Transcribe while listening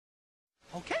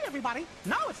everybody.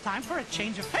 Now it's time for a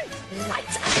change of pace.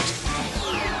 Lights out.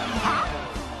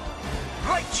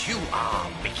 Right you are,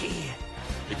 Mickey.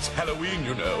 It's Halloween,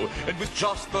 you know, and with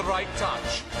just the right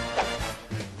touch,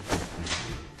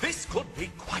 this could be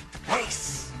quite the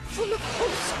place. Full of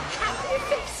wholesome happy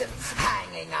faces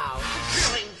hanging out.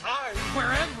 Feeling fine.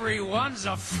 Where everyone's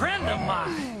a friend of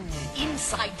mine.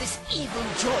 Inside this evil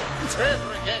joint.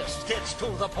 Every guest gets to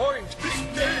the point. This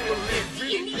day will live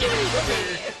in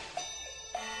infamy.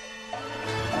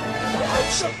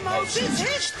 Groucho Mouse is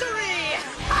history!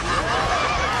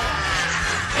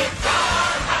 It's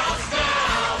our house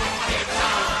now. It's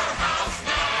our house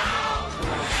now.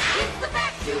 It's the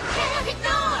fact you can't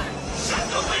ignore! Shut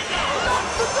the window. Lock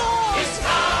the door! It's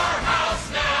our house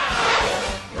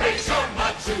now. Raise your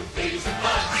mud to thieves and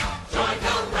buds. Join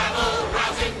the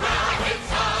rabble-rousing round.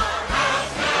 It's our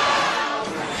house now.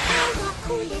 How the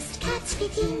coolest cats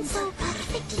fit in so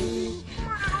perfectly.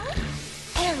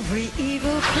 Every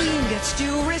evil queen gets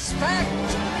due respect.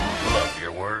 Love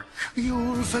your work.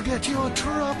 You'll forget your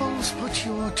troubles, put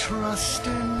your trust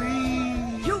in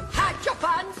me. You had your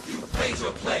fun, Played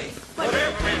your play. but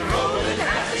every road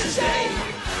has its day.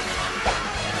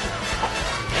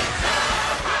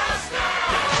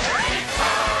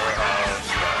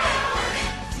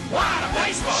 What a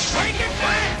place for drinking.